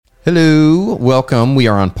Hello, welcome. We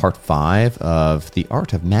are on part 5 of The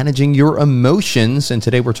Art of Managing Your Emotions. And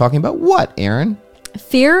today we're talking about what, Aaron?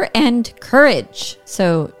 Fear and courage.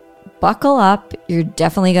 So buckle up. You're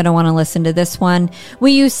definitely going to want to listen to this one.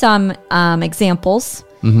 We use some examples.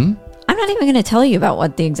 I'm not even going to tell you about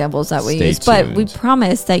what the examples that we use, but we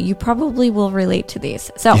promise that you probably will relate to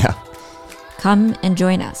these. So come and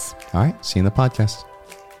join us. All right, see you in the podcast.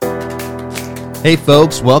 Hey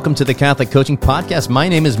folks, welcome to the Catholic Coaching Podcast. My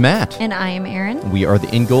name is Matt. And I am Aaron. We are the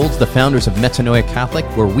Ingolds, the founders of Metanoia Catholic,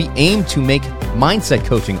 where we aim to make mindset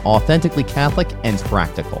coaching authentically Catholic and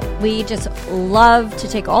practical. We just love to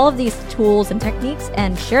take all of these tools and techniques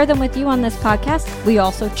and share them with you on this podcast. We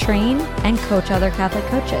also train and coach other Catholic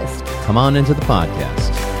coaches. Come on into the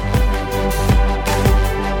podcast.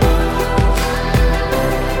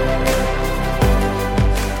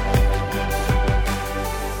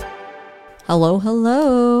 Hello,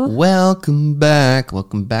 hello. Welcome back,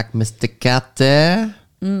 Mr. Catter.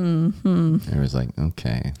 I was like,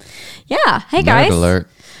 okay. Yeah. Hey, guys. Nerd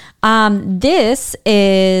alert. This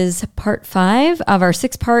is part 5 of our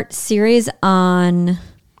 6-part series on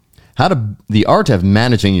the art of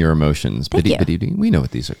managing your emotions. Thank you. We know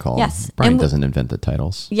what these are called. Yes. Brian doesn't invent the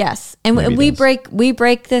titles. Yes. And we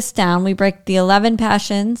break this down. We break the 11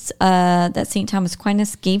 passions that St. Thomas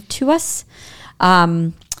Aquinas gave to us.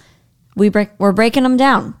 We're breaking them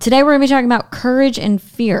down. Today we're going to be talking about courage and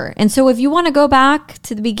fear. And so if you want to go back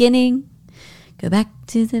to the beginning, go back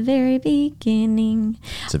to the very beginning.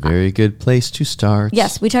 It's a very good place to start.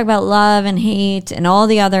 Yes, we talk about love and hate and all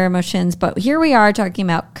the other emotions, but here we are talking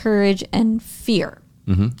about courage and fear.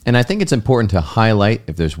 Mm-hmm. And I think it's important to highlight,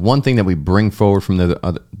 if there's one thing that we bring forward from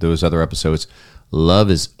those other episodes,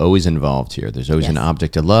 love is always involved here. There's always an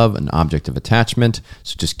object of love, an object of attachment.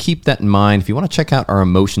 So just keep that in mind. If you want to check out our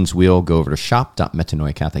emotions wheel, go over to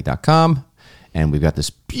shop.metanoiacatholic.com. And we've got this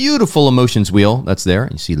beautiful emotions wheel that's there.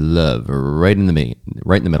 And you see love right in the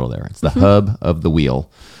middle there. It's the hub of the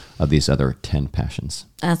wheel of these other 10 passions.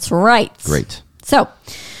 That's right. Great. So,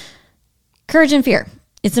 courage and fear.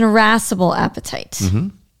 It's an irascible appetite.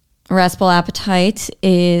 Irascible appetite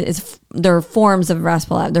there are forms of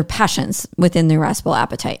irascible, they're passions within the irascible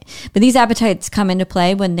appetite. But these appetites come into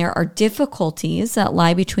play when there are difficulties that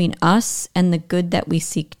lie between us and the good that we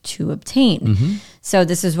seek to obtain. So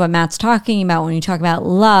this is what Matt's talking about when you talk about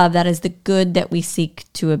love, that is the good that we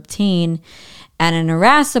seek to obtain. And an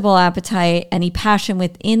irascible appetite, any passion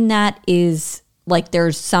within that is like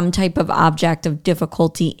there's some type of object of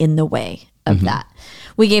difficulty in the way of that.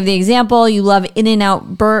 We gave the example, you love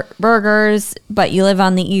In-N-Out burgers, but you live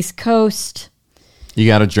on the East Coast. You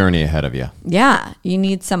got a journey ahead of you. Yeah. You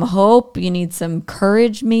need some hope. You need some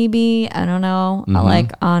courage, maybe. I don't know.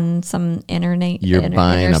 Like on some internet. You're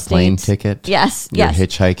buying interstate. A plane ticket. Yes. You're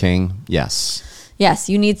hitchhiking. Yes. Yes.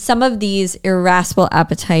 You need some of these irascible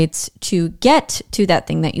appetites to get to that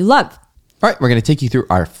thing that you love. All right, we're going to take you through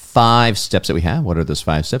our 5 steps that we have. What are those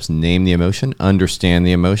 5 steps? Name the emotion, understand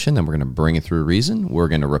the emotion, then we're going to bring it through reason. We're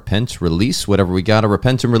going to repent, release whatever we got to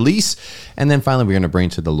repent and release. And then finally, we're going to bring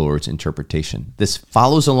it to the Lord's interpretation. This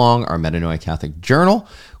follows along our Metanoia Catholic Journal,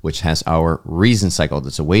 which has our reason cycle.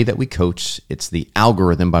 It's a way that we coach. It's the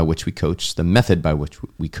algorithm by which we coach, the method by which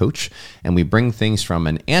we coach. And we bring things from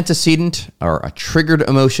an antecedent or a triggered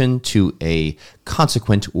emotion to a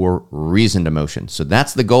consequent or reasoned emotion. So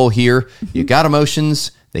that's the goal here. You got emotions.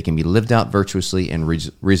 They can be lived out virtuously and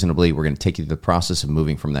reasonably. We're going to take you through the process of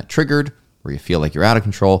moving from that triggered, where you feel like you're out of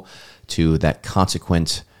control, to that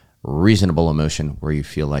consequent, reasonable emotion where you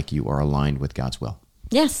feel like you are aligned with God's will.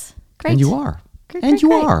 Great. And you are. Great.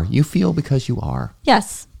 Are. You feel because you are.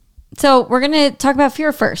 Yes. So we're going to talk about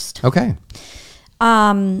fear first. Okay.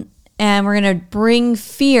 And we're going to bring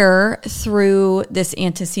fear through this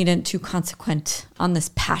antecedent to consequent on this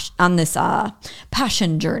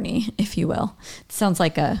passion journey, if you will. It sounds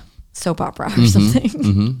like a soap opera or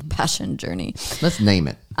something. Passion journey. Let's name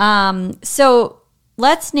it. So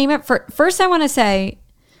let's name it. First, I want to say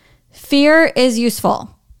fear is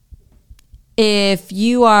useful. If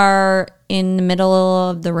you are in the middle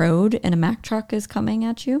of the road and a Mack truck is coming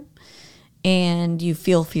at you and you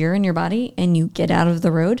feel fear in your body and you get out of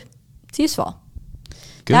the road, it's useful.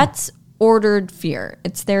 Good. That's ordered fear.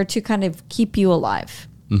 It's there to kind of keep you alive.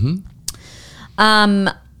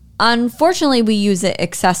 Unfortunately, we use it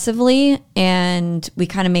excessively and we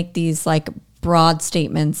kind of make these like broad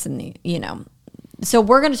statements and, so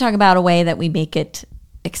we're going to talk about a way that we make it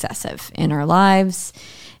excessive in our lives.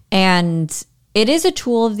 And it is a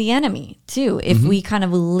tool of the enemy too. If we kind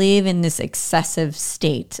of live in this excessive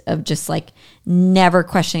state of just like never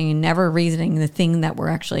questioning, never reasoning the thing that we're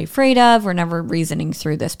actually afraid of, we're never reasoning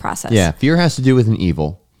through this process. Yeah, fear has to do with an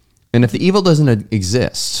evil. And if the evil doesn't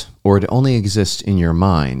exist, or it only exists in your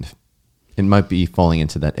mind, it might be falling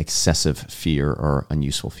into that excessive fear or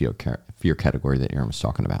unuseful fear category that Erin was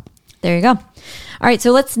talking about. There you go. All right,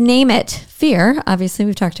 so let's name it fear. Obviously,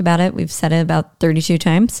 we've talked about it. We've said it about 32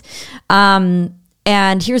 times. And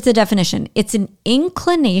here's the definition. It's an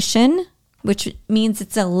inclination, which means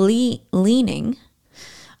it's a leaning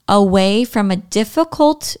away from a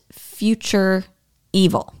difficult future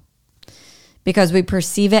evil because we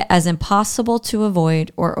perceive it as impossible to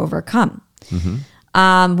avoid or overcome.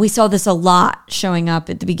 We saw this a lot showing up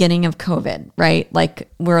at the beginning of COVID, right?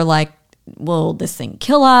 Like we're like, will this thing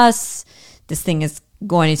kill us? This thing is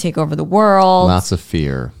going to take over the world. Lots of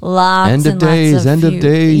fear. End of days.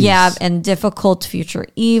 Yeah, and difficult future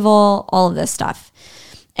evil, all of this stuff.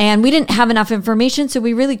 And we didn't have enough information, so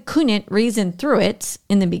we really couldn't reason through it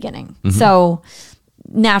in the beginning. So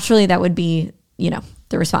naturally that would be,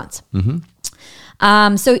 the response.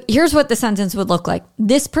 So here's what the sentence would look like.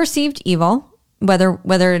 This perceived evil, whether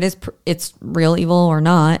it's real evil or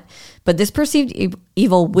not, but this perceived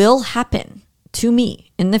evil will happen to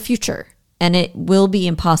me in the future, and it will be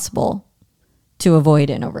impossible to avoid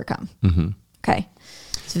and overcome. Okay.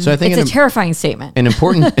 So I think it's a terrifying statement. An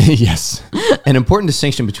important, yes, an important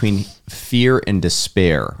distinction between fear and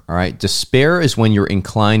despair. All right. Despair is when you're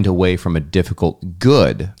inclined away from a difficult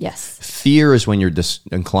good. Yes. Fear is when you're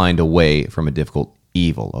inclined away from a difficult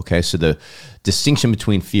evil. Okay. So the distinction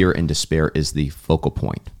between fear and despair is the focal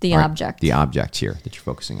point. The object. The object here that you're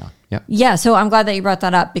focusing on. Yeah. Yeah. So I'm glad that you brought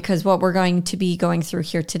that up, because what we're going to be going through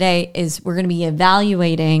here today is we're going to be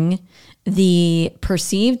evaluating the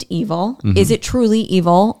perceived evil. Is it truly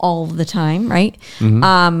evil all the time, right?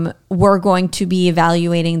 We're going to be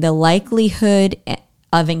evaluating the likelihood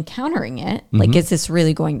of encountering it. Like, is this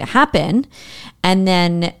really going to happen? And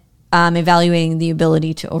then evaluating the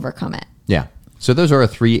ability to overcome it. Yeah. So those are our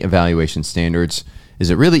 3 evaluation standards.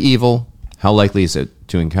 Is it really evil? How likely is it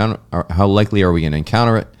to encounter? Or how likely are we going to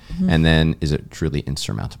encounter it? And then, is it truly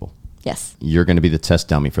insurmountable? Yes. You're going to be the test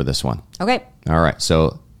dummy for this one. Okay. All right.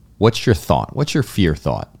 So what's your thought? What's your fear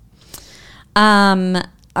thought? All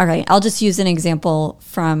right. I'll just use an example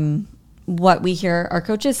from what we hear our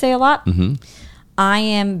coaches say a lot. I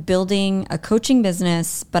am building a coaching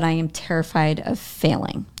business, but I am terrified of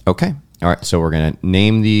failing. Okay. All right. So we're going to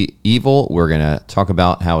name the evil. We're going to talk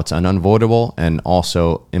about how it's unavoidable and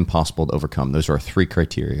also impossible to overcome. Those are our 3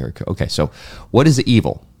 criteria here. Okay. So what is the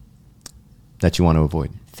evil that you want to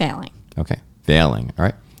avoid? Failing. Okay. Failing. All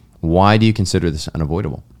right. Why do you consider this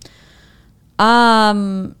unavoidable?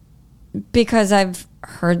 Because I've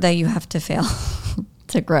heard that you have to fail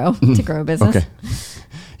to grow a business. Okay.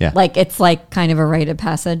 Yeah. Like, it's like kind of a rite of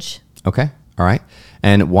passage. Okay. All right.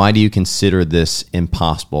 And why do you consider this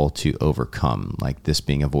impossible to overcome, like this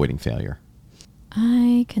being avoiding failure?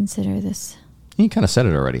 I consider this. You kind of said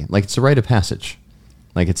it already. Like, it's a rite of passage.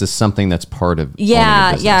 Like, it's just something that's part of owning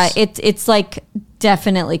a business. Yeah. It's like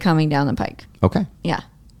definitely coming down the pike. Okay. Yeah.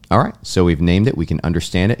 All right. So we've named it. We can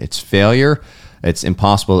understand it. It's failure. It's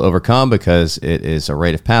impossible to overcome because it is a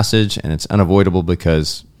rite of passage, and it's unavoidable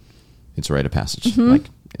because it's a rite of passage. Like,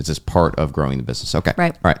 it's just part of growing the business. Okay.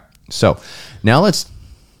 Right. All right. So now let's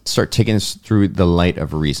start taking this through the light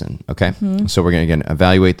of reason. Okay. So we're going to, again,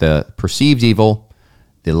 evaluate the perceived evil,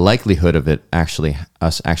 the likelihood of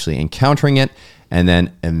us actually encountering it, and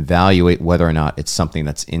then evaluate whether or not it's something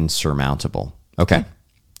that's insurmountable. Okay.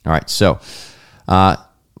 All right. So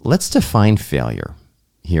let's define failure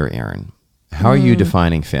here, Erin. How are you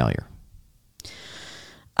defining failure?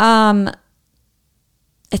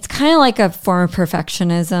 It's kind of like a form of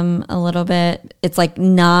perfectionism a little bit. It's like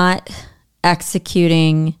not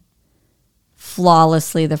executing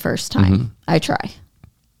flawlessly the first time I try.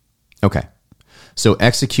 Okay. So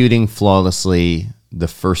executing flawlessly the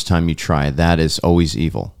first time you try, that is always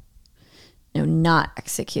evil. No, not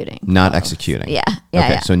executing. Not executing. Yeah.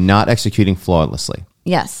 Okay. So not executing flawlessly.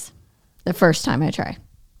 Yes. The first time I try.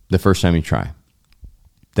 The first time you try.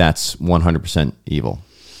 That's 100% evil.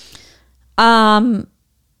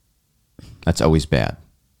 That's always bad.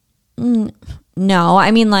 No, I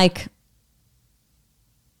mean,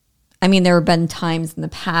 there have been times in the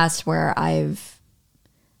past where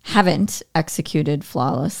haven't executed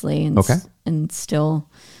flawlessly and still,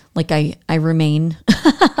 like, I remain.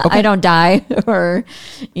 I don't die, or,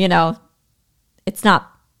 it's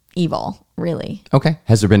not evil, really. Okay.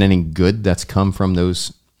 Has there been any good that's come from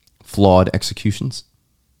those flawed executions?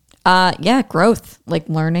 Yeah, growth, like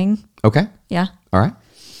learning. Okay. Yeah. All right.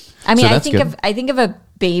 I mean, So I think of a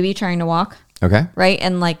baby trying to walk. Okay. Right.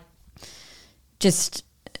 And just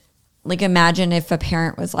imagine if a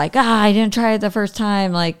parent was like, I didn't try it the first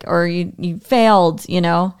time, or you failed,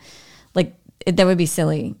 that would be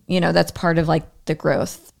silly. That's part of like the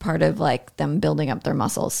growth, part of like them building up their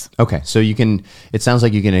muscles. Okay. So it sounds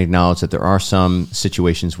like you can acknowledge that there are some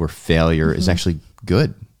situations where failure is actually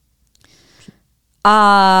good.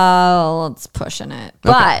 Let's pushing it.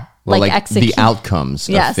 But like execution. The outcomes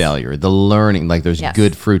of failure, the learning, like there's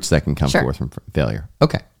good fruits that can come forth from failure.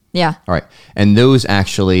 Okay. Yeah. All right. And those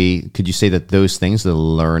actually, could you say that those things, the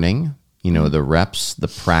learning, the reps, the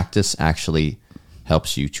practice actually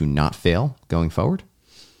helps you to not fail going forward?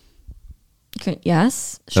 Okay.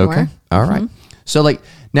 Yes. Sure. Okay. All right. So like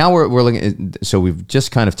now we're looking at, so we've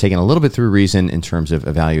just kind of taken a little bit through reason in terms of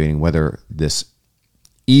evaluating whether this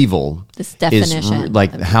evil, this definition, is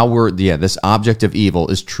like how this object of evil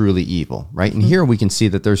is truly evil, right? And here we can see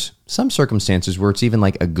that there's some circumstances where it's even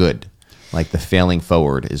like a good, like the failing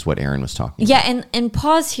forward is what Aaron was talking about. Yeah, and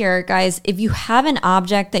pause here, guys. If you have an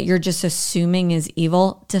object that you're just assuming is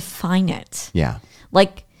evil, define it. Yeah.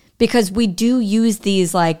 Like, because we do use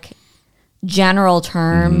these like general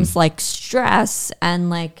terms like stress and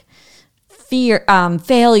like fear,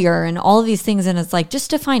 failure, and all of these things, and it's like, just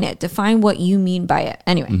define it. Define what you mean by it.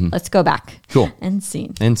 Anyway, let's go back. Cool. End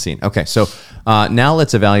scene. Okay, so now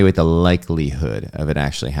let's evaluate the likelihood of it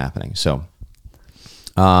actually happening. So,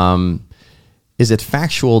 is it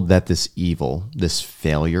factual that this evil, this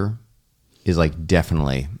failure, is like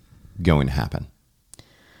definitely going to happen?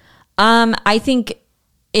 I think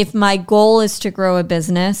if my goal is to grow a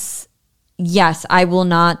business, yes, I will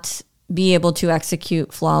not be able to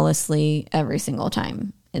execute flawlessly every single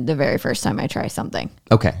time, the very first time I try something.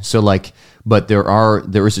 Okay. So but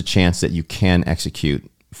there is a chance that you can execute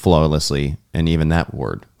flawlessly, and even that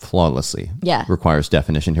word, flawlessly, requires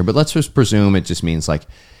definition here. But let's just presume it just means like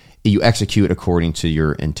you execute according to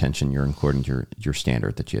your intention, according to your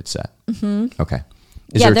standard that you had set. Mm-hmm. Okay.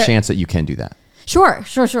 Is there a chance that you can do that? Sure.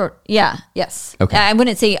 Yeah. Yes. Okay. I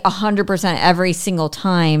wouldn't say 100% every single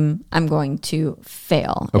time I'm going to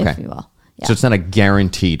fail, if you will. Yeah. So it's not a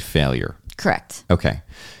guaranteed failure. Correct. Okay.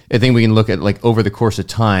 I think we can look at like over the course of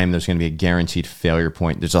time, there's going to be a guaranteed failure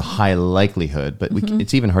point. There's a high likelihood, but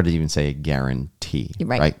it's even hard to even say a guarantee.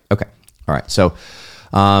 Right? Okay. All right. So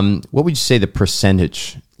what would you say the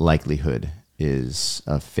percentage likelihood is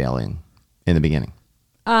of failing in the beginning?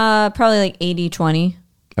 Probably like 80-20.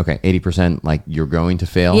 Okay, 80%, like you're going to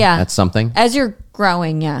fail at something? As you're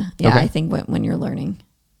growing, yeah. Yeah, okay. I think when you're learning.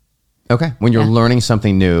 Okay, when you're learning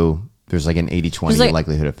something new, there's like an 80-20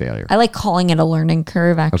 likelihood of failure. I like calling it a learning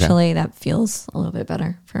curve, actually. Okay. That feels a little bit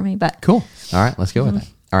better for me. But cool. All right, let's go with that.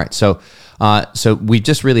 All right, so we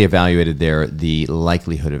just really evaluated there the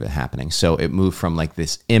likelihood of it happening. So it moved from like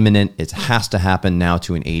this imminent, it has to happen now,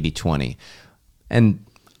 to an 80-20. And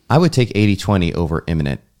I would take 80-20 over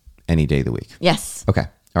imminent any day of the week. Yes. Okay.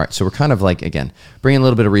 All right. So we're kind of like, again, bringing a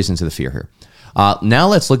little bit of reason to the fear here. Now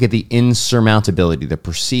let's look at the insurmountability, the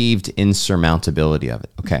perceived insurmountability of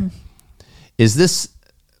it. Okay. Is this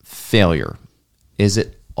failure? Is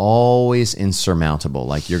it always insurmountable?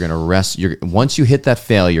 Like you're going to rest, once you hit that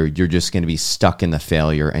failure, you're just going to be stuck in the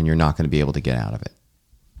failure and you're not going to be able to get out of it?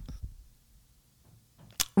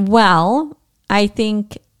 Well, I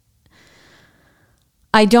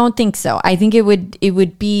don't think so. I think it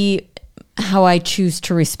would be how I choose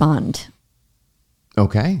to respond.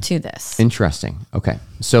 Okay. To this. Interesting. Okay.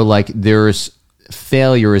 So like there's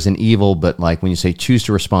failure is an evil, but like when you say choose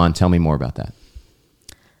to respond, tell me more about that.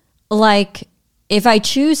 Like if I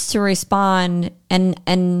choose to respond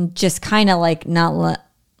and just kind of like not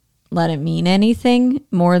let it mean anything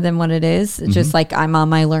more than what it is, just like I'm on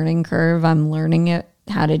my learning curve, I'm learning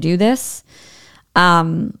how to do this.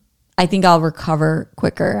 I think I'll recover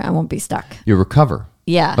quicker. I won't be stuck. You recover?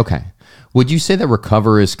 Yeah. Okay. Would you say that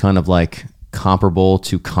recover is kind of like comparable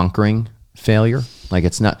to conquering failure? Like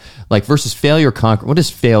it's not like versus failure conquer. What does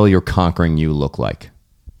failure conquering you look like?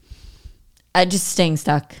 Just staying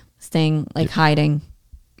stuck, like hiding.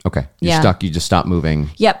 Okay. You're stuck. You just stop moving.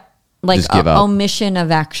 Yep. Like just give up. Omission of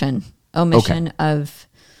action. Omission of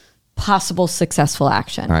possible successful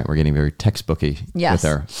action. All right. We're getting very textbooky with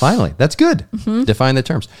our, finally, that's good. Define the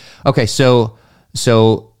terms. Okay. So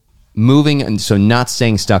moving, and so not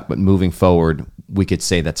staying stuck, but moving forward, we could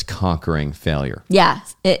say that's conquering failure. Yeah.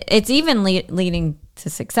 It's even leading to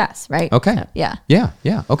success, right? Okay. So, yeah.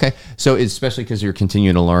 Yeah. Okay. So especially because you're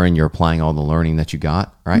continuing to learn, you're applying all the learning that you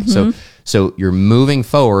got, right? So you're moving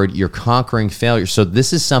forward, you're conquering failure. So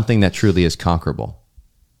this is something that truly is conquerable.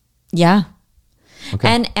 Yeah.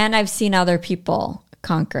 Okay. And I've seen other people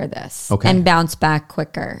conquer this and bounce back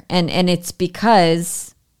quicker. And it's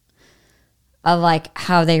because of like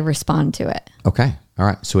how they respond to it. Okay. All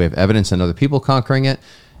right. So we have evidence in other people conquering it,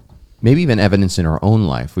 maybe even evidence in our own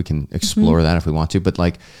life. We can explore that if we want to. But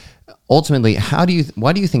like, ultimately, why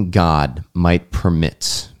do you think God might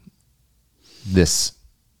permit this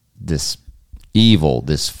evil,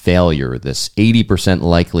 this failure, this 80%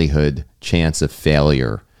 likelihood chance of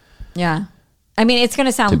failure? Yeah. I mean, it's going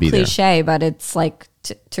to sound be cliche, but it's like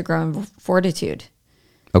to grow in fortitude.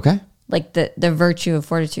 Okay. Like the virtue of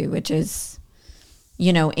fortitude, which is,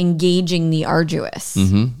 engaging the arduous.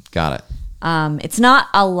 Got it. It's not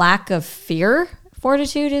a lack of fear.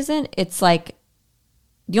 Fortitude isn't. It's like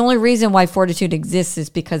the only reason why fortitude exists is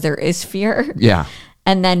because there is fear. Yeah.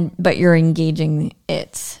 But you're engaging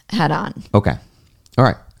it head on. Okay. All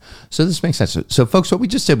right. So this makes sense. So folks, what we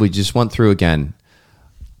just did, we just went through again,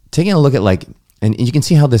 taking a look at and you can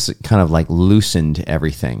see how this kind of loosened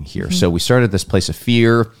everything here. Mm-hmm. So we started at this place of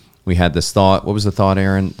fear. We had this thought. What was the thought,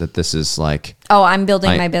 Aaron? That this is like... Oh, I'm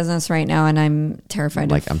building my business right now and I'm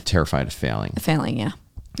terrified I'm terrified of failing. Failing, yeah.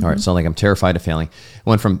 All right. So I'm terrified of failing.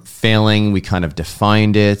 Went from failing, we kind of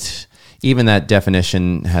defined it. Even that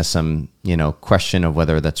definition has some, question of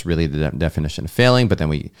whether that's really the definition of failing, but then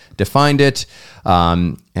we defined it,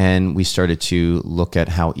 and we started to look at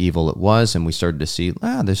how evil it was, and we started to see,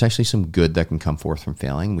 there's actually some good that can come forth from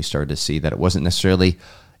failing. We started to see that it wasn't necessarily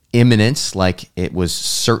imminent, like it was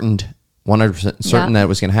 100% certain that it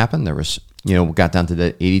was going to happen. There was, we got down to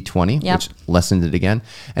the 80-20, which lessened it again.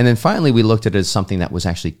 And then finally, we looked at it as something that was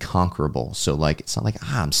actually conquerable. So it's not like,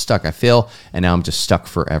 I'm stuck, I fail, and now I'm just stuck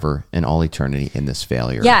forever in all eternity in this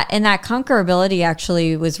failure. Yeah, and that conquerability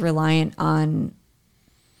actually was reliant on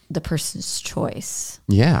the person's choice.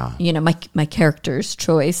 Yeah. My character's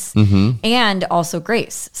choice, and also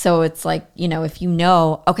grace. So it's like, if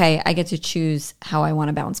okay, I get to choose how I want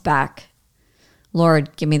to bounce back.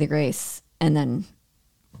 Lord, give me the grace, and then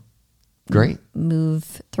great,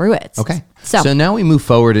 move through it. Okay. So now we move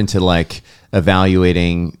forward into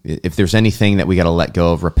evaluating if there's anything that we got to let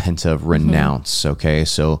go of, repent of, renounce. Okay.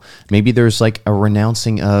 So maybe there's a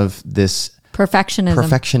renouncing of this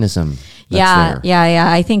perfectionism. Yeah.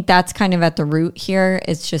 I think that's kind of at the root here.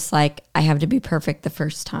 It's just I have to be perfect the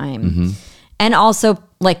first time. And also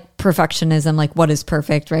perfectionism, what is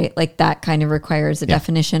perfect, right? That kind of requires a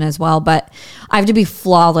definition as well. But I have to be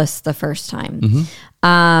flawless the first time.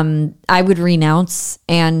 I would renounce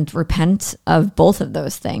and repent of both of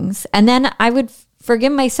those things. And then I would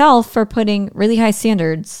forgive myself for putting really high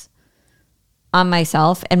standards on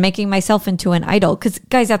myself and making myself into an idol. Because,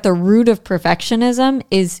 guys, at the root of perfectionism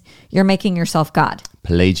is you're making yourself God.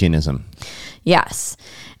 Pelagianism. Yes.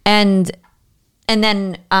 And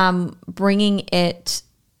then bringing it,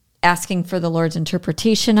 asking for the Lord's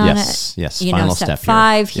interpretation on it. Yes, final step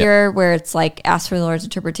 5 here, where it's ask for the Lord's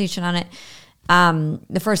interpretation on it.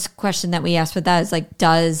 The first question that we asked with that is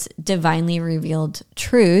does divinely revealed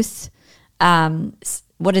truth,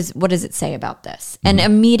 what does it say about this? And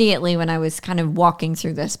immediately when I was kind of walking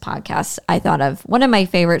through this podcast, I thought of one of my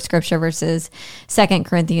favorite scripture verses, 2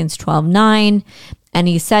 Corinthians 12:9. And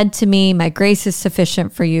he said to me, my grace is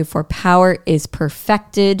sufficient for you, for power is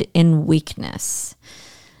perfected in weakness.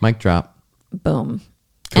 Mic drop. Boom.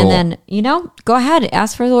 Cool. And then, go ahead,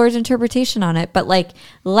 ask for the Lord's interpretation on it. But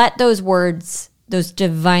let those words, those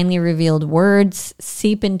divinely revealed words,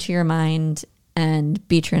 seep into your mind and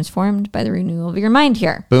be transformed by the renewal of your mind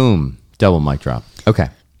here. Boom. Double mic drop. Okay.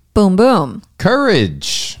 Boom, boom.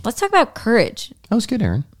 Courage. Let's talk about courage. That was good,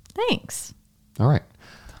 Aaron. Thanks. All right.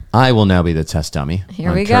 I will now be the test dummy.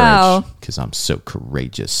 Here we go. Because I'm so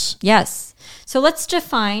courageous. Yes. So let's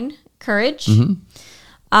define courage.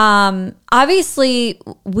 Obviously,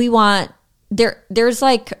 we want there's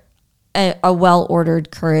a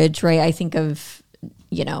well-ordered courage, right? I think of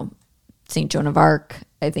Saint Joan of Arc.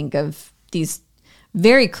 I think of these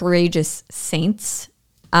very courageous saints,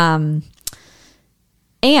 and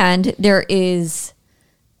there is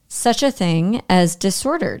such a thing as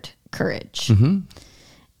disordered courage.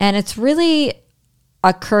 And it's really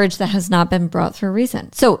a courage that has not been brought through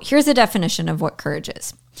reason. So here's a definition of what courage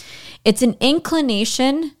is. It's an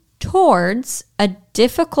inclination towards a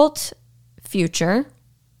difficult future,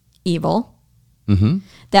 evil,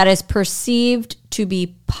 that is perceived to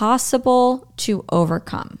be possible to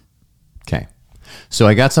overcome. Okay. So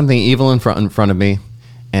I got something evil in front of me,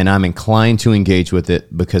 and I'm inclined to engage with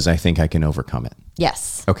it because I think I can overcome it.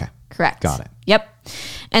 Yes. Okay. Correct. Got it. Yep.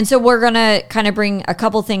 And so we're going to kind of bring a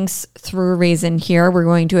couple things through reason here. We're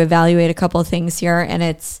going to evaluate a couple of things here, and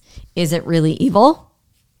is it really evil?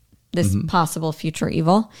 This possible future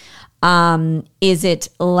evil. Is it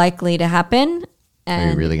likely to happen?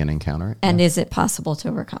 And, are you really going to encounter it? And is it possible to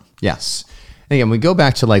overcome? Yes. And again, we go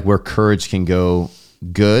back to where courage can go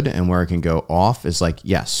good and where it can go off is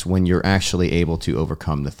yes, when you're actually able to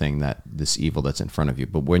overcome this evil that's in front of you.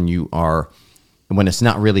 But when you are when it's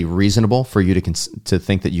not really reasonable for you to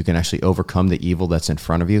think that you can actually overcome the evil that's in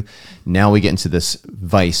front of you. Now we get into this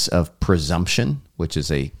vice of presumption, which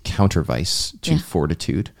is a counter vice to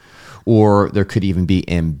fortitude. Or there could even be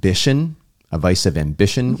ambition, a vice of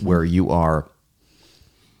ambition, where you are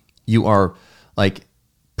like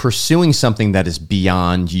pursuing something that is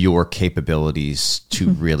beyond your capabilities to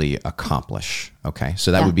really accomplish. Okay.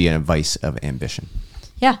 So that would be a vice of ambition.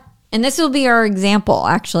 Yeah. And this will be our example,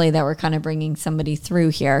 actually, that we're kind of bringing somebody through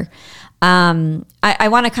here. I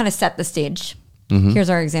want to kind of set the stage. Here's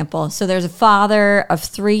our example. So there's a father of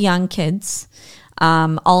 3 young kids,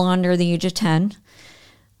 all under the age of 10.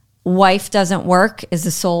 Wife doesn't work, is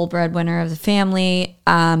the sole breadwinner of the family.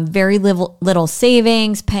 Very little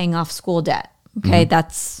savings, paying off school debt. Okay,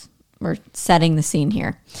 we're setting the scene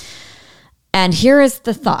here. And here is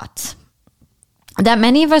the thought that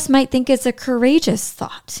many of us might think is a courageous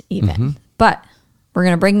thought even, but we're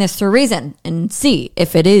going to bring this through reason and see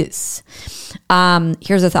if it is.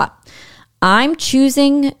 Here's a thought. I'm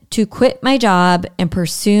choosing to quit my job and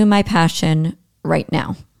pursue my passion right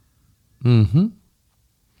now. I'm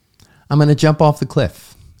going to jump off the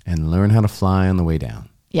cliff and learn how to fly on the way down.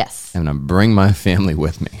 Yes. And I'm going to bring my family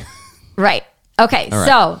with me. Right. Okay. All right.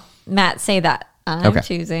 So Matt, say that. I'm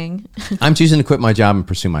choosing to quit my job and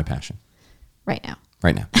pursue my passion. right now.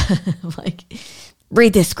 Right now. Like,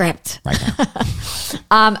 read this script. Right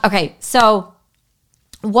now. Okay. So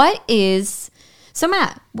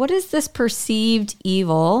Matt, what is this perceived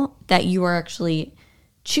evil that you are actually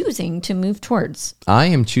choosing to move towards? I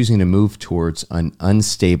am choosing to move towards an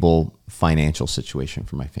unstable financial situation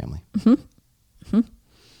for my family.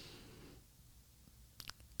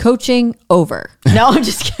 Coaching over. No, I'm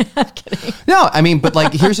just kidding. I'm kidding. No, I mean, but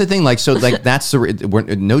like, here's the thing. Like, so like, that's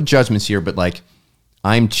no judgments here, but like,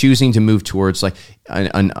 I'm choosing to move towards like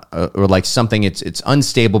or like something it's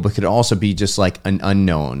unstable, but could also be just like an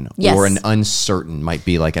unknown or an uncertain, might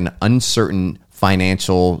be like an uncertain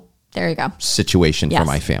financial there you go situation for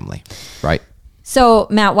my family. Right. So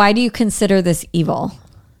Matt, why do you consider this evil?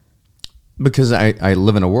 Because I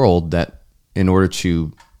live in a world that in order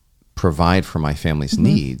to provide for my family's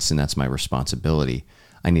needs, and that's my responsibility,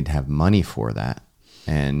 I need to have money for that.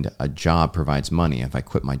 And a job provides money. If I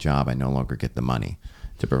quit my job, I no longer get the money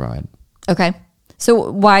to provide. Okay. So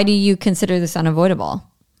why do you consider this unavoidable?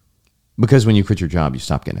 Because when you quit your job, you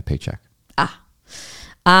stop getting a paycheck.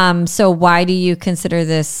 So why do you consider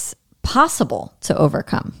this possible to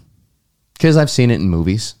overcome? Because I've seen it in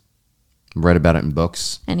movies, read about it in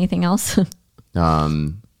books. Anything else?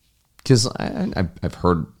 Because I've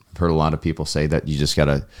heard a lot of people say that you just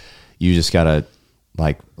gotta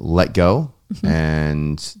like let go.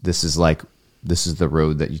 And this is the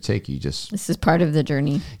road that you take. This is part of the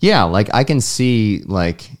journey. Yeah. Like I can see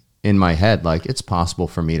like in my head, like it's possible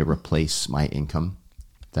for me to replace my income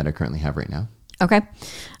that I currently have right now. Okay.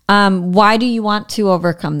 Why do you want to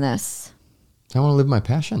overcome this? I want to live my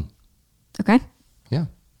passion. Okay. Yeah.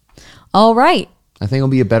 All right. I think I'll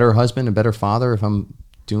be a better husband, a better father if I'm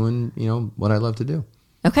doing, what I love to do.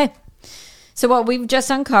 Okay. So what we've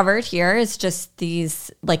just uncovered here is just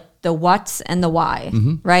these, like the what's and the why,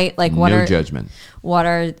 right? Like no judgment. What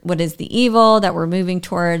is the evil that we're moving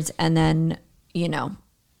towards? And then, and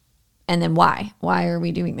then why? Why are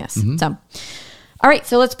we doing this? So, all right.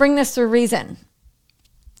 So let's bring this to reason.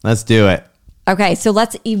 Let's do it. Okay. So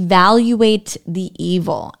let's evaluate the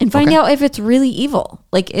evil and find out if it's really evil.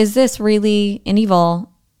 Like, is this really an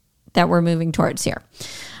evil that we're moving towards here?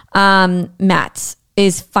 Matt,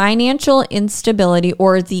 is financial instability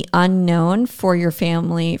or the unknown for your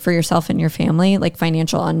family, for yourself and your family, like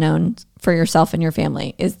financial unknown for yourself and your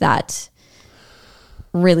family, is that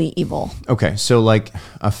really evil? Okay. So like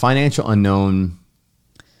a financial unknown.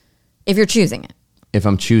 If you're choosing it. If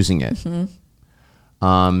I'm choosing it.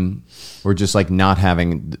 Or just like not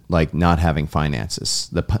having finances,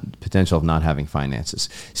 the potential of not having finances.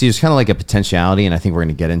 See, there's kind of like a potentiality, and I think we're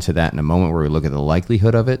going to get into that in a moment where we look at the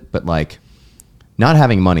likelihood of it. But like not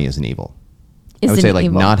having money is an evil. I would say like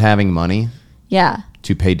evil. Not having money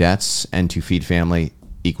to pay debts and to feed family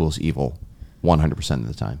equals evil 100% of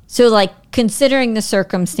the time. So like considering the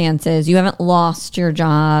circumstances, you haven't lost your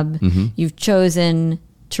job. You've chosen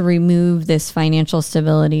to remove this financial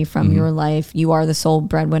stability from your life. You are the sole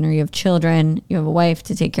breadwinner. You have children. You have a wife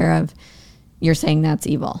to take care of. You're saying that's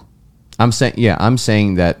evil. I'm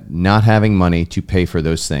saying that not having money to pay for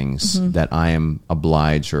those things that I am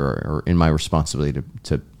obliged or in my responsibility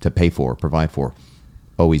to pay for, provide for,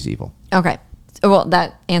 always evil. Okay. Well,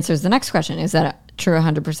 that answers the next question. Is that true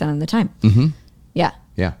 100% of the time? Yeah.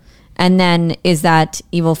 Yeah. And then is that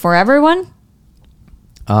evil for everyone?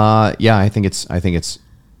 Yeah, I think it's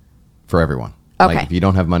for everyone. Okay. Like if you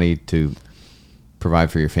don't have money to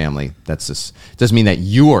provide for your family, that's just doesn't mean that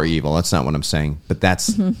you are evil. That's not what I'm saying. But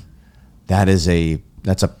that's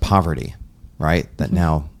that's a poverty, right? That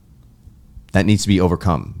now that needs to be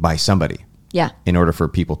overcome by somebody. Yeah. In order for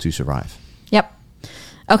people to survive. Yep.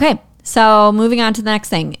 Okay. So moving on to the next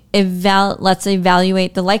thing, let's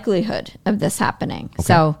evaluate the likelihood of this happening. Okay.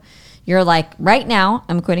 So you're like, right now,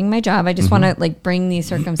 I'm quitting my job. I just want to like bring these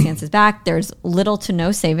circumstances back. There's little to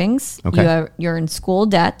no savings. Okay. You're in school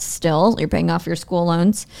debt still. You're paying off your school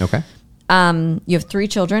loans. Okay. You have 3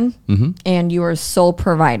 children, and you are a sole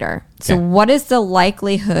provider. So what is the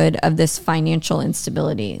likelihood of this financial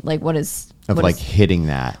instability? Like hitting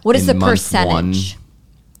that? What is the percentage?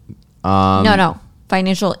 No.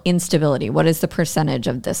 Financial instability. What is the percentage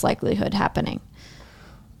of this likelihood happening?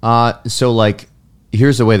 So like,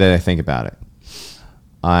 here's the way that I think about it.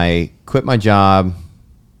 I quit my job,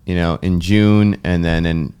 in June, and then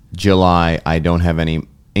in July, I don't have any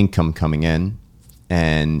income coming in.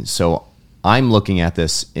 And so I'm looking at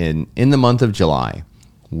this in the month of July.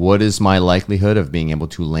 What is my likelihood of being able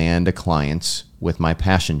to land a client with my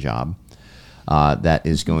passion job that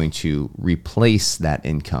is going to replace that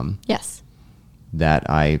income? Yes. That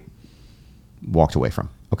I walked away from.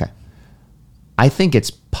 Okay. I think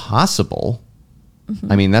it's possible.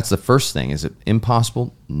 I mean, that's the first thing. Is it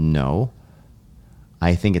impossible? No.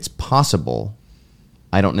 I think it's possible.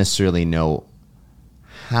 I don't necessarily know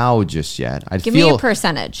how just yet. Give me a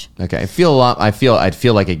percentage. Okay. I'd feel like I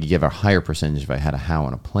could give a higher percentage if I had a how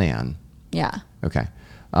and a plan. Yeah. Okay.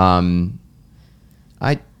 I'd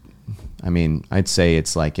say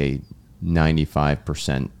it's like a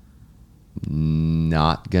 95%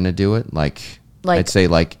 not gonna do it. Like I'd say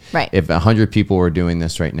right. If 100 people were doing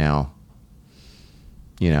this right now,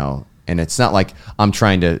 and it's not like I'm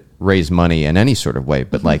trying to raise money in any sort of way,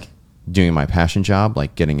 but like doing my passion job,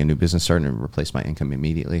 like getting a new business started and replace my income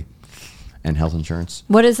immediately and health insurance.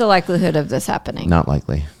 What is the likelihood of this happening? Not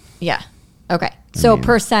likely. Yeah. Okay. So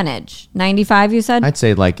percentage, 95 you said? I'd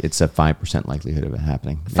say like it's a 5% likelihood of it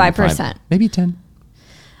happening. 5%. Maybe 10.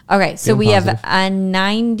 Okay, so we have a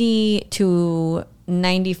 90 to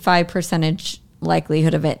 95%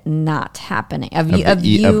 likelihood of it not happening. Of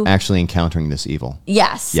actually encountering this evil.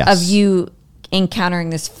 Yes. Of you encountering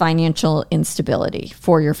this financial instability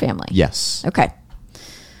for your family. Yes.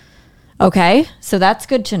 Okay, so that's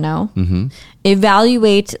good to know.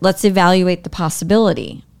 Let's evaluate the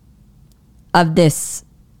possibility of this,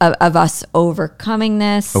 of us overcoming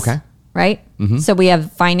this. Okay. Right? So we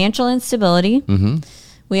have financial instability.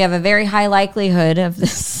 We have a very high likelihood of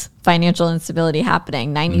this financial instability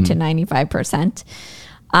happening, 90 to 95%.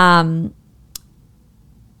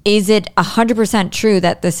 Is it 100% true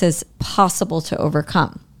that this is possible to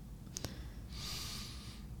overcome?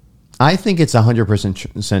 I think it's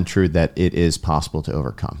 100% true that it is possible to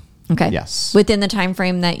overcome. Okay. Yes. Within the time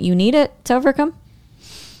frame that you need it to overcome?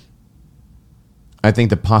 I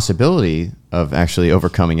think the possibility of actually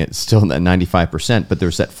overcoming it is still that 95%, but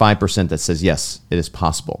there's that 5% that says, yes, it is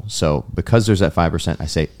possible. So because there's that 5%, I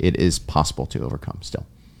say it is possible to overcome still.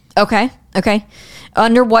 Okay.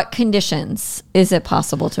 Under what conditions is it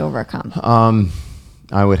possible to overcome?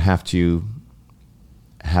 I would have to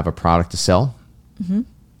have a product to sell,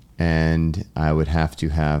 and I would have to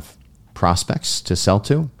have prospects to sell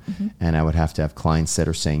to, and I would have to have clients that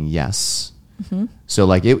are saying yes. So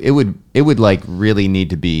like it would like really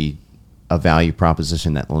need to be a value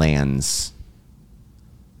proposition that lands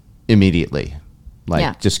immediately.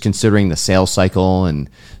 Like just considering the sales cycle, and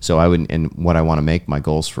so I would, and what I want to make, my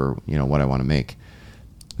goals for what I want to make.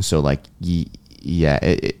 So like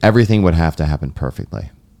everything would have to happen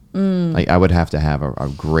perfectly. Like I would have to have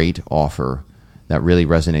a great offer that really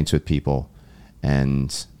resonates with people,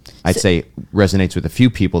 and I'd say resonates with a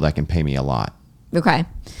few people that can pay me a lot. Okay.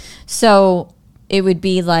 So it would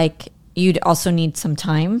be like you'd also need some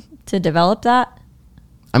time to develop that?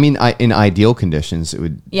 I mean, in ideal conditions,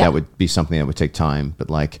 that would be something that would take time. But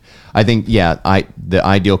like, I think, the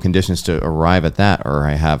ideal conditions to arrive at that are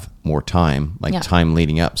I have more time, time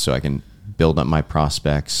leading up, so I can build up my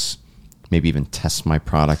prospects, maybe even test my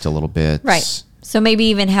product a little bit. Right. So maybe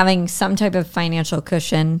even having some type of financial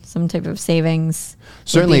cushion, some type of savings.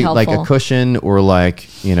 Certainly like a cushion, or like,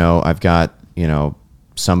 I've got,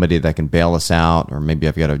 somebody that can bail us out, or maybe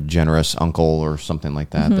I've got a generous uncle or something like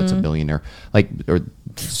that that's a billionaire.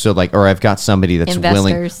 Or I've got somebody that's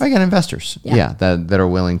willing. I got investors. That are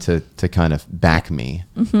willing to kind of back me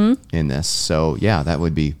in this. So that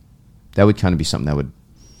would kind of be something that would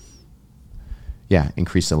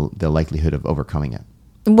increase the likelihood of overcoming it.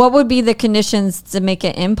 What would be the conditions to make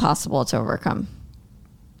it impossible to overcome?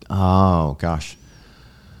 Oh gosh.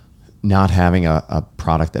 not having a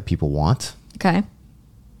product that people want, Okay.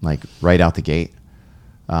 like right out the gate.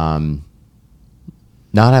 Not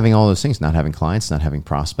having all those things, not having clients, not having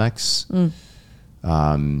prospects.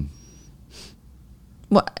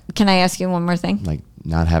 What, can I ask you one more thing? Like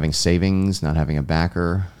not having savings, not having a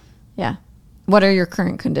backer. Yeah. What are your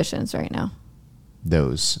current conditions right now?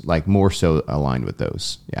 Those, like more so aligned with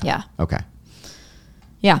those. Yeah. Yeah. Okay.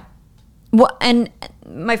 Yeah. Well, and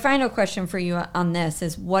my final question for you on this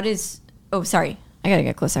is oh, sorry. I got to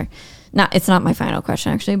get closer. It's not my final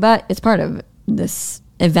question actually, but it's part of this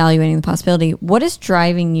evaluating the possibility. What is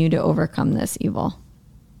driving you to overcome this evil?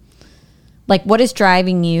 Like, what is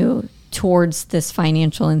driving you towards this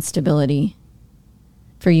financial instability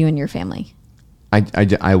for you and your family?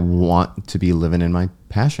 I want to be living in my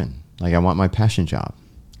passion. Like I want my passion job,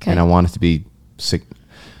 Okay. and I want it to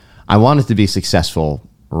be successful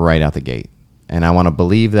right out the gate, and I want to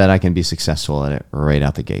believe that I can be successful at it right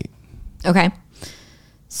out the gate. Okay.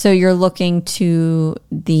 So you're looking to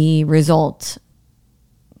the result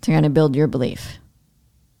to kind of build your belief.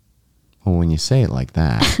 Well, when you say it like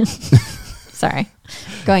that, Sorry.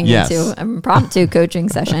 Going Yes. into an impromptu coaching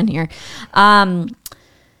session here.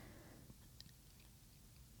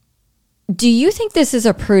 Do you think this is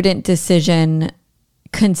a prudent decision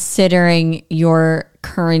considering your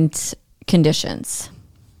current conditions?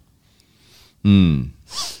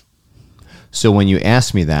 so when you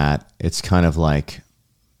ask me that, it's kind of like,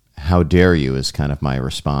 how dare you is kind of my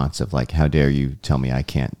response of like, how dare you tell me I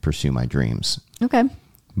can't pursue my dreams? Okay.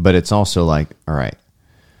 But it's also like, all right,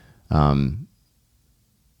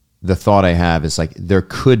 the thought I have is like, there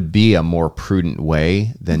could be a more prudent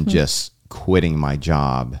way than just quitting my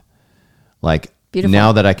job. Like Beautiful.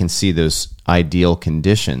 now that I can see those ideal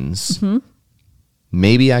conditions,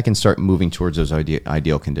 maybe I can start moving towards those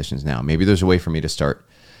ideal conditions now. Maybe there's a way for me to start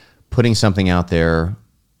putting something out there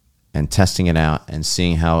and testing it out and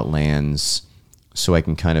seeing how it lands so I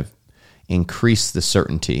can kind of increase the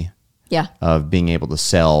certainty Yeah. of being able to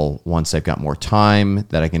sell once I've got more time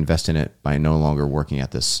that I can invest in it by no longer working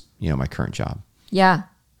at this, my current job. Yeah.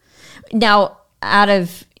 Now, out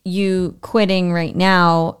of you quitting right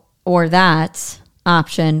now or that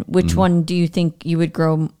option, which one do you think you would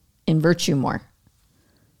grow in virtue more?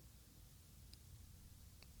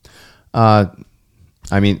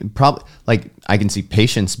 I mean, probably like I can see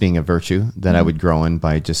patience being a virtue that I would grow in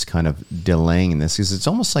by just kind of delaying this, because it's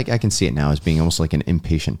almost like I can see it now as being almost like an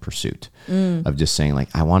impatient pursuit of just saying like,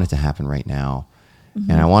 I want it to happen right now,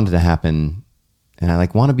 and I want it to happen, and I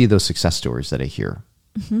like want to be those success stories that I hear.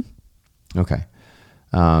 Okay.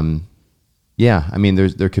 Yeah. I mean,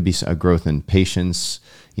 there could be a growth in patience,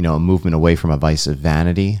 a movement away from a vice of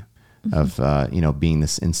vanity of, being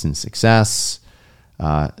this instant success.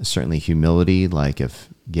 Certainly humility, like of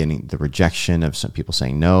getting the rejection of some people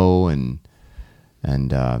saying no. And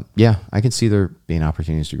yeah, I can see there being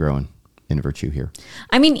opportunities to grow in virtue here.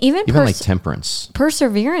 I mean, even like temperance.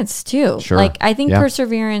 Perseverance too. Sure. Like I think Yeah.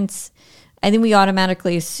 perseverance, I think we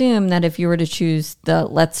automatically assume that if you were to choose the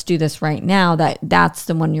let's do this right now, that's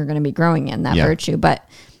the one you're going to be growing in, that Yeah. virtue. But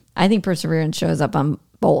I think perseverance shows up on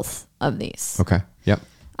both of these. Okay. Yep.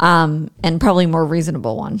 And probably more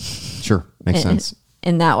reasonable one Sure. Makes sense.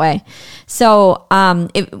 in that way. So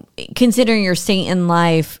considering your state in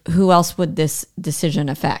life, who else would this decision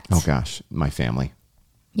affect? Oh gosh, my family.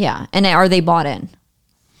 Yeah. And are they bought in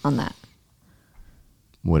on that?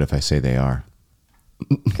 What if I say they are?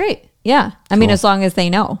 Great. Yeah. I mean, Cool. as long as they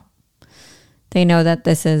know that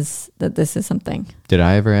this is something. Did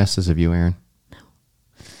I ever ask this of you, Aaron?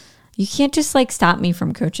 You can't just like stop me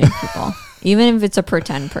from coaching people, even if it's a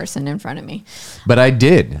pretend person in front of me. But I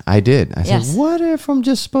did. I said, Yes. what if I'm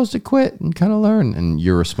just supposed to quit and kind of learn? And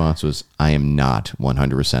your response was, I am not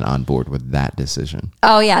 100% on board with that decision.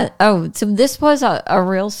 Oh yeah. Oh, so this was a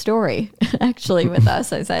real story actually with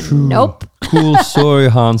us. I said, nope. Cool story,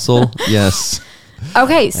 Hansel. Yes.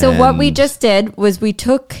 Okay. So what we And- just did was we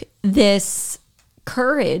took this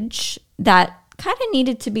courage that kind of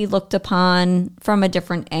needed to be looked upon from a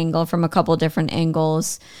different angle, from a couple different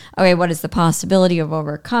angles. Okay, what is the possibility of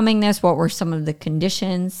overcoming this? What were some of the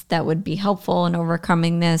conditions that would be helpful in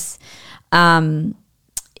overcoming this?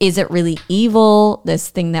 Is it really evil, this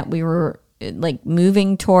thing that we were like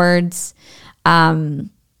moving towards?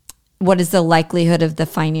 What is the likelihood of the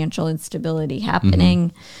financial instability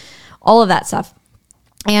happening? All of that stuff.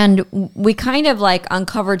 And we kind of like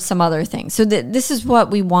uncovered some other things. So this is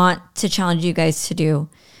what we want to challenge you guys to do.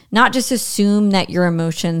 Not just assume that your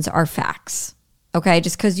emotions are facts. Okay.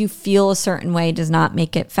 Just because you feel a certain way does not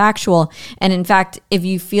make it factual. And in fact, if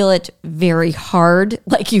you feel it very hard,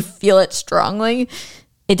 like you feel it strongly,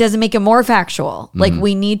 it doesn't make it more factual. Like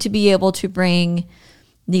we need to be able to bring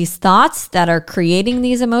these thoughts that are creating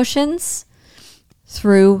these emotions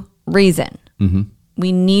through reason.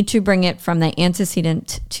 We need to bring it from the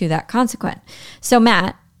antecedent to that consequent. So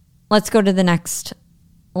Matt, let's go to the next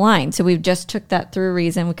line. So we've just took that through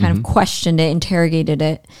reason. We kind of questioned it, interrogated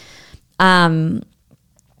it. And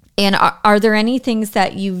are there any things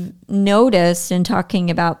that you've noticed in talking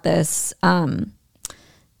about this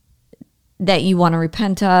that you want to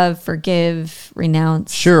repent of, forgive,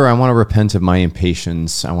 renounce? Sure. I want to repent of my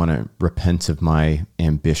impatience. I want to repent of my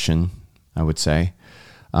ambition, I would say.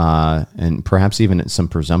 And perhaps even some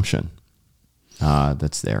presumption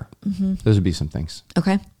that's there. Those would be some things.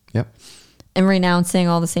 Okay. Yep. And renouncing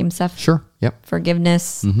all the same stuff? Sure. Yep.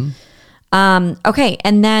 Forgiveness. Okay.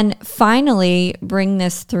 And then finally, bring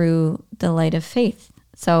this through the light of faith.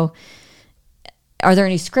 So are there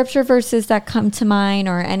any scripture verses that come to mind,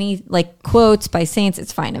 or any like quotes by saints?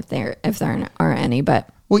 It's fine if there are any, but.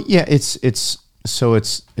 Well, yeah, it's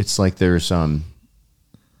like there's,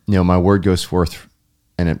 my word goes forth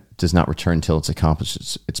and it does not return until it's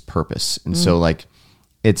accomplished its purpose. And so like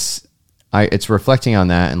it's reflecting on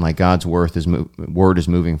that, and like God's word is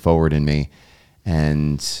moving forward in me.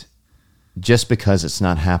 And just because it's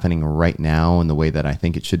not happening right now in the way that I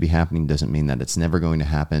think it should be happening doesn't mean that it's never going to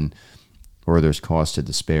happen, or there's cause to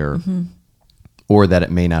despair, or that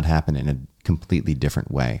it may not happen in a completely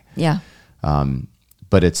different way. Yeah.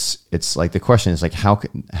 But it's like the question is like, how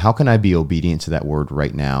can I be obedient to that word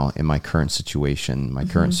right now in my current situation, my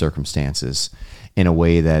current circumstances, in a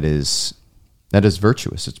way that is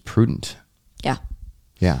virtuous, it's prudent. Yeah.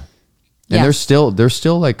 Yeah. And there's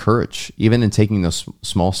still like courage, even in taking those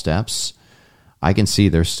small steps. I can see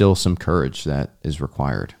there's still some courage that is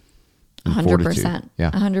required. 100%. Yeah.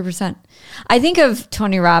 100%. I think of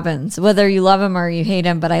Tony Robbins, whether you love him or you hate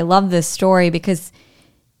him, but I love this story because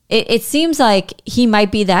it seems like he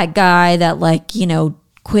might be that guy that like,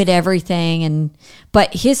 quit everything.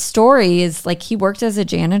 But his story is like he worked as a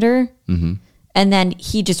janitor and then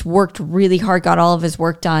he just worked really hard, got all of his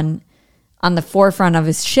work done on the forefront of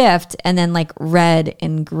his shift, and then like read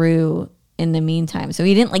and grew in the meantime. So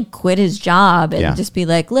he didn't like quit his job and just be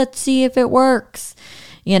like, let's see if it works,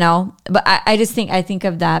 But I think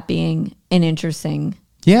of that being an interesting.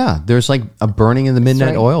 Yeah, there's like a burning in the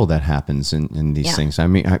midnight story. oil that happens in these things. I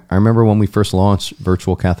mean, I remember when we first launched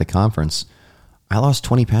Virtual Catholic Conference, I lost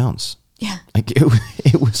 20 pounds. Yeah. Like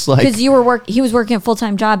it was like, because he was working a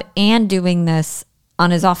full-time job and doing this on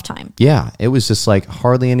his off time. Yeah, it was just like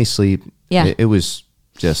hardly any sleep. Yeah. It was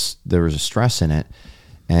just, there was a stress in it.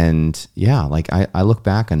 And yeah, like I look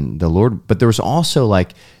back and the Lord, but there was also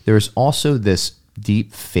this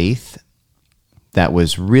deep faith that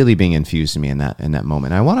was really being infused in me in that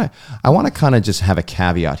moment. I want to kind of just have a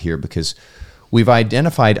caveat here, because we've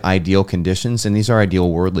identified ideal conditions, and these are ideal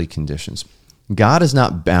worldly conditions. God is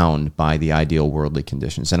not bound by the ideal worldly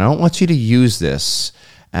conditions. And I don't want you to use this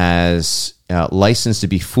as license to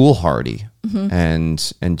be foolhardy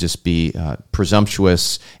and just be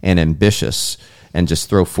presumptuous and ambitious and just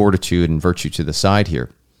throw fortitude and virtue to the side here.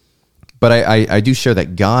 But I do share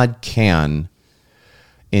that God can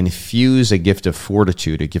infuse a gift of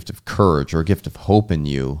fortitude, a gift of courage, or a gift of hope in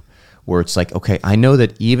you, where it's like, okay, I know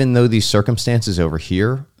that even though these circumstances over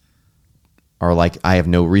here are like, I have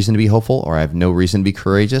no reason to be hopeful, or I have no reason to be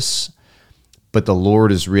courageous, but the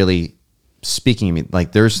Lord is really speaking to me.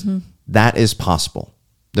 Like that is possible.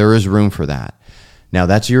 There is room for that. Now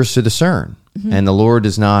that's yours to discern. And the Lord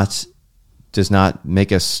does not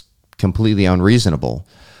make us completely unreasonble.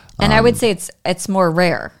 And I would say it's more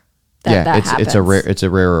rare. That happens. It's a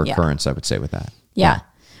rarer occurrence, I would say, with that. Yeah.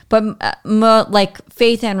 But like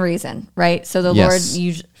faith and reason, right? So the Lord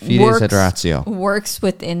usually works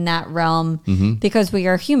within that realm because we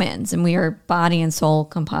are humans and we are body and soul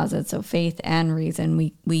composites. So faith and reason,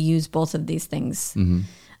 we use both of these things,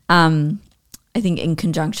 I think, in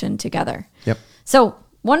conjunction together. Yep. So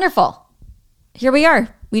wonderful. Here we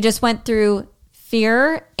are. We just went through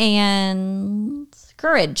fear and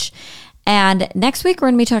courage. And next week, we're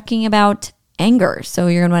going to be talking about anger. So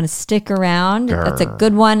you're going to want to stick around. That's a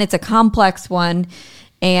good one. It's a complex one.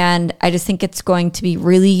 And I just think it's going to be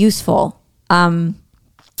really useful.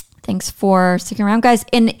 Thanks for sticking around, guys.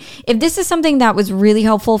 And if this is something that was really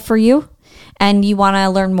helpful for you and you want to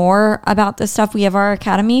learn more about this stuff, we have our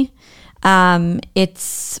academy.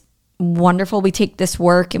 It's wonderful. We take this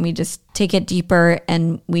work and we just take it deeper,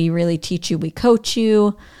 and we really teach you. We coach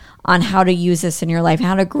you on how to use this in your life,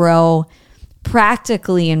 how to grow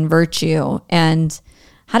practically in virtue, and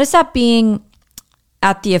how to stop being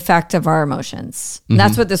at the effect of our emotions. And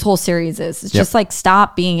that's what this whole series is. It's just like,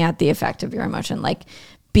 stop being at the effect of your emotion. Like,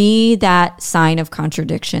 be that sign of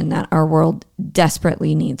contradiction that our world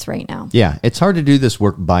desperately needs right now. Yeah, it's hard to do this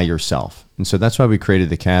work by yourself. And so that's why we created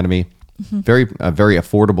the Academy. A very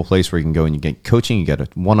affordable place where you can go and you get coaching. You get a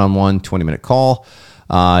one-on-one 20-minute call.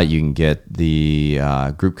 You can get the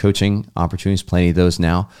group coaching opportunities, plenty of those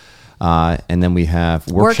now. And then we have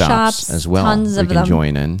workshops as well. Tons of you can them.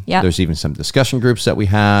 join in. Yep. There's even some discussion groups that we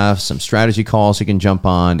have, some strategy calls you can jump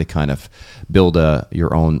on to kind of build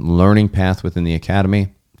your own learning path within the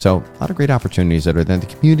Academy. So a lot of great opportunities that are there. The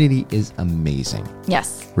community is amazing.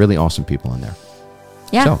 Yes. Really awesome people in there.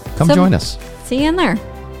 Yeah. So come join us. See you in there.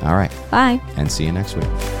 All right. Bye. And see you next week.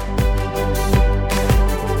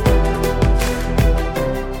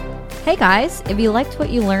 Hey guys, if you liked what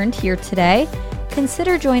you learned here today,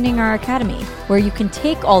 consider joining our Academy, where you can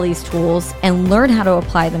take all these tools and learn how to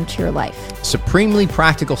apply them to your life. Supremely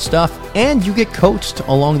practical stuff, and you get coached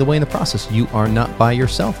along the way in the process. You are not by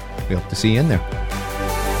yourself. We hope to see you in there.